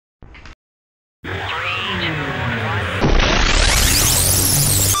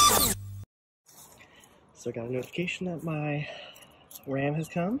So I got a notification that my RAM has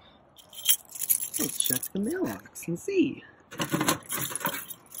come. Let's check the mailbox and see.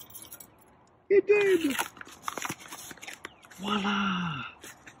 It did! Voila!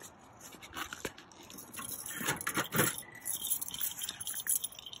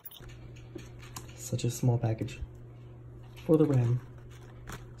 Such a small package for the RAM.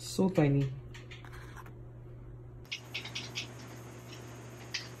 So tiny.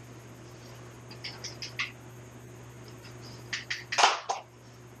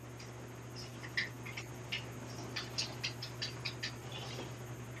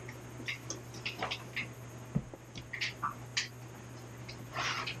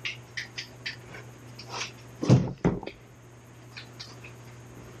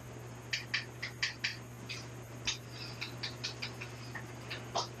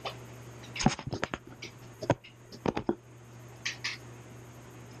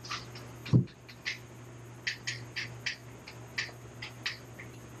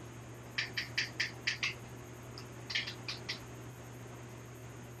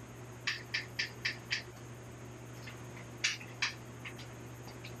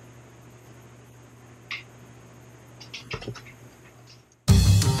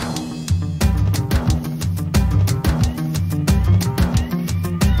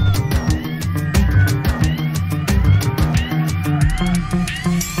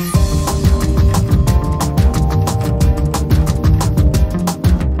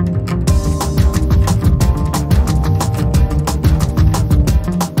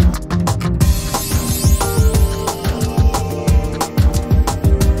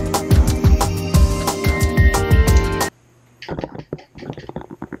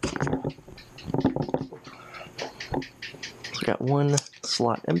 We got one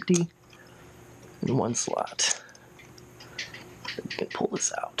slot empty and one slot. We can pull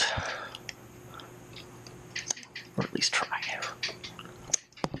this out, or at least try.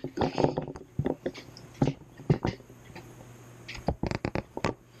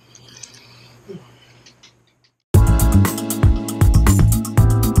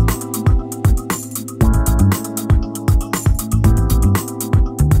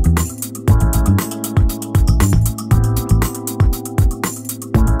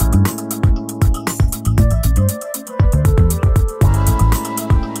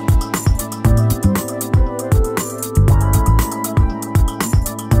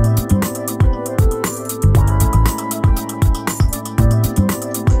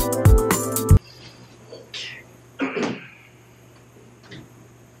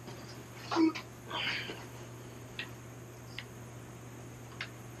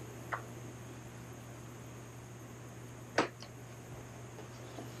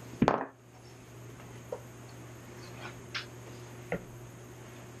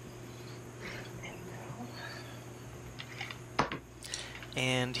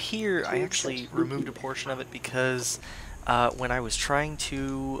 And here I actually removed a portion of it because when I was trying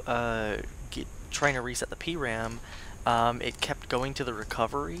to reset the PRAM, it kept going to the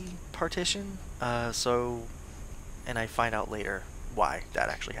recovery partition. And I find out later why that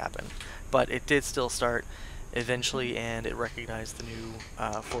actually happened. But it did still start eventually, and it recognized the new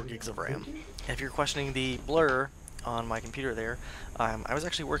 4 gigs of RAM. And if you're questioning the blur on my computer there, I was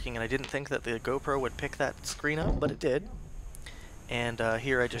actually working and I didn't think that the GoPro would pick that screen up, but it did. And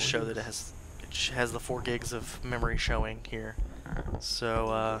here I just show that it has the 4 gigs of memory showing here.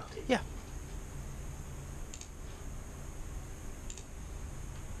 So yeah.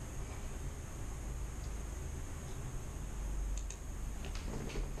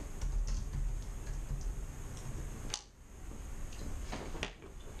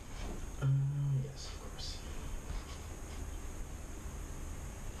 Yes, of course.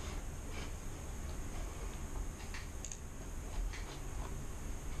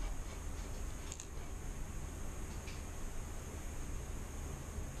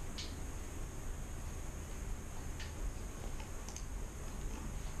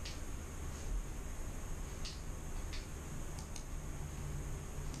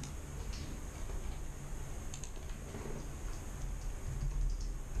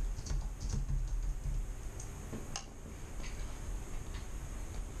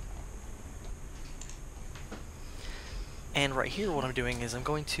 And right here what I'm doing is I'm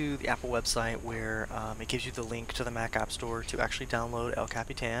going to the Apple website where it gives you the link to the Mac App Store to actually download El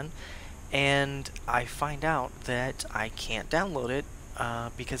Capitan, and I find out that I can't download it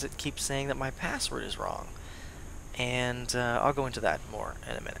because it keeps saying that my password is wrong. And I'll go into that more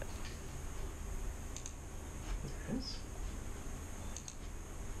in a minute. Yes.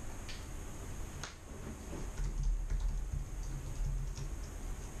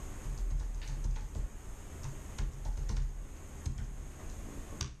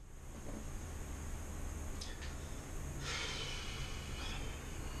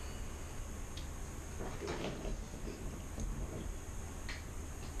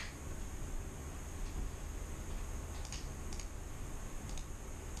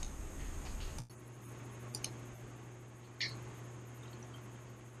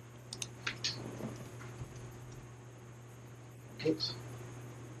 Oops.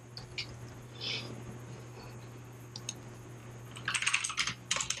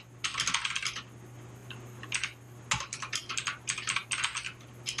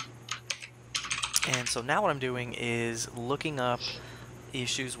 And so now what I'm doing is looking up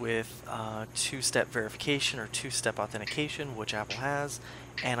issues with two-step verification or two-step authentication, which Apple has,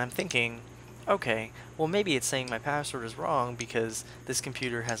 and I'm thinking, okay, well maybe it's saying my password is wrong because this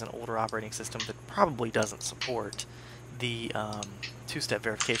computer has an older operating system that probably doesn't support the two-step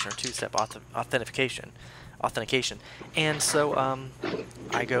verification or two-step authentication. And so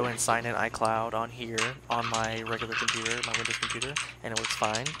I go and sign in iCloud on here on my regular computer, my Windows computer, and it works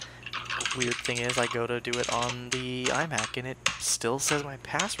fine. Weird thing is, I go to do it on the iMac, and it still says my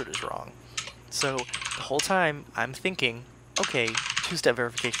password is wrong. So the whole time, I'm thinking, okay, two-step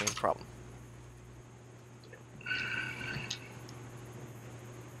verification is the problem.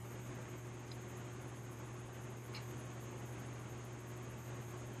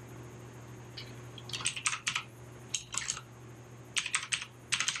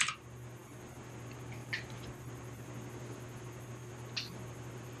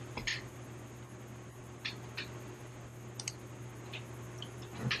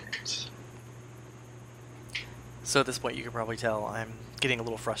 So at this point, you can probably tell I'm getting a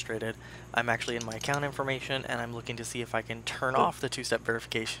little frustrated. I'm actually in my account information, and I'm looking to see if I can turn off the two-step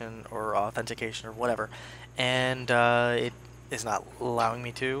verification or authentication or whatever, and it is not allowing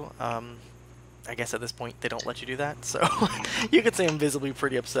me to. I guess at this point they don't let you do that, so you could say I'm visibly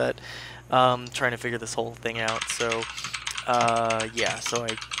pretty upset trying to figure this whole thing out. So yeah, so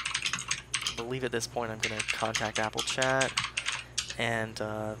I believe at this point I'm going to contact Apple Chat, and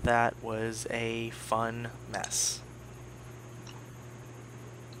that was a fun mess.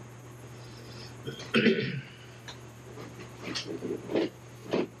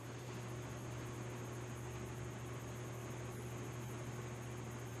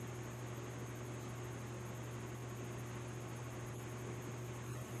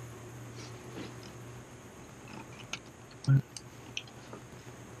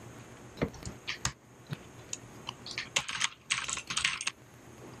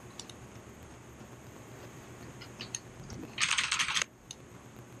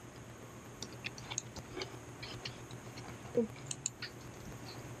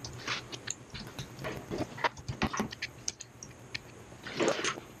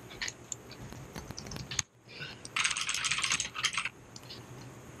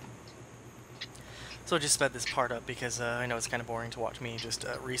 So I just sped this part up because I know it's kind of boring to watch me just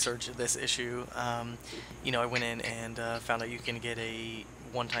research this issue. You know, I went in and found out you can get a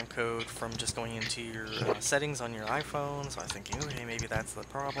one-time code from just going into your settings on your iPhone. So I was thinking, okay, maybe that's the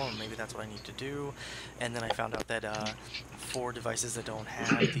problem, maybe that's what I need to do. And then I found out that for devices that don't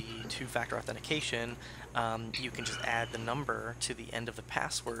have the two-factor authentication, you can just add the number to the end of the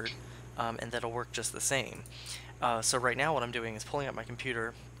password, and that'll work just the same. So right now what I'm doing is pulling up my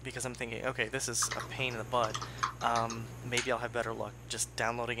computer because I'm thinking, okay, this is a pain in the butt. Maybe I'll have better luck just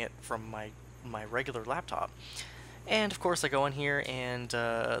downloading it from my regular laptop. And of course I go in here, and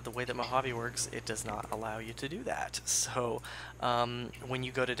the way that Mojave works, it does not allow you to do that. So when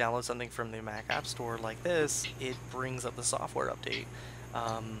you go to download something from the Mac App Store like this, it brings up the software update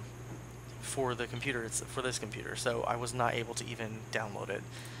for the computer. It's for this computer, so I was not able to even download it.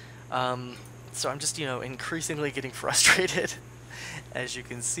 So I'm just, you know, increasingly getting frustrated, as you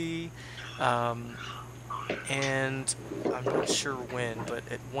can see, and I'm not sure when, but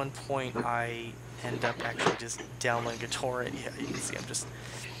at one point I end up actually just downloading a torrent. Yeah, you can see I'm just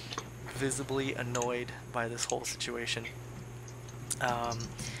visibly annoyed by this whole situation.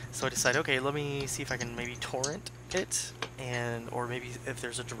 So I decide, okay, let me see if I can maybe torrent it, or maybe if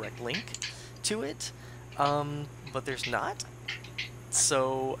there's a direct link to it, but there's not.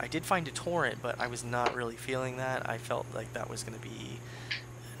 So I did find a torrent, but I was not really feeling that. I felt like that was going to be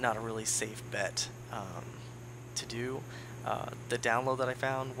not a really safe bet to do. The download that I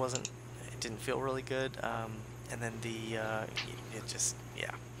found it didn't feel really good, and then it just,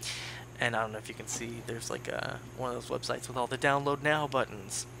 yeah. And I don't know if you can see, there's like one of those websites with all the download now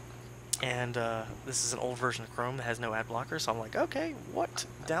buttons. And this is an old version of Chrome that has no ad blocker, so I'm like, okay, what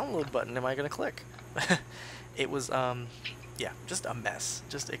download button am I going to click? It was, yeah, just a mess.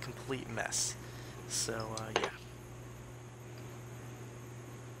 Just a complete mess. So, yeah.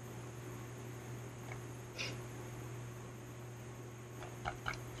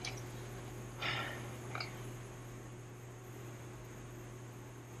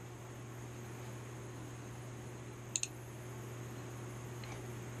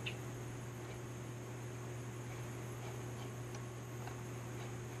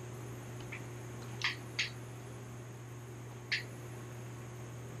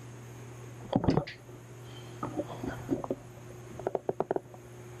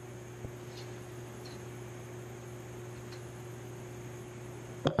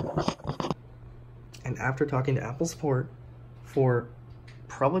 And after talking to Apple support for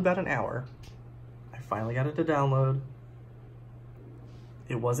probably about an hour, I finally got it to download.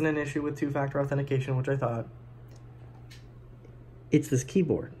 It wasn't an issue with two-factor authentication, which I thought. It's this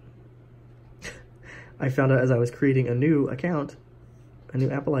keyboard. I found out as I was creating a new account, a new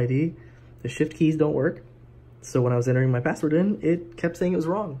Apple ID, the shift keys don't work. So when I was entering my password in, it kept saying it was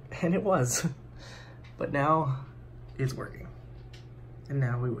wrong, and it was. But now it's working. And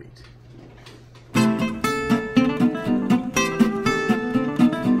now we wait.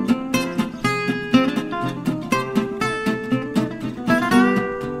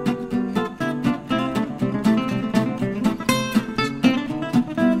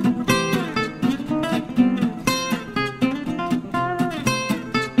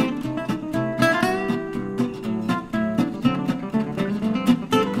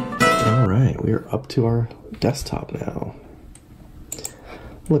 We're up to our desktop now.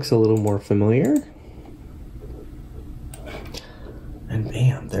 Looks a little more familiar. And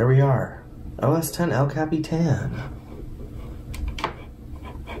bam, there we are. OS 10 El Capitan.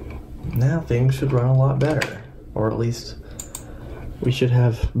 Now things should run a lot better. Or at least we should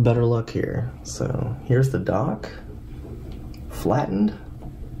have better luck here. So here's the dock. Flattened.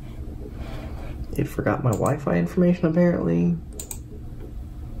 It forgot my Wi-Fi information apparently.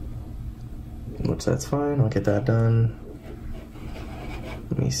 Which that's fine, I'll get that done.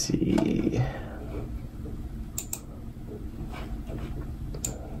 Let me see.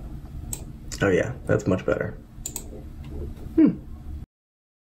 Oh yeah, that's much better.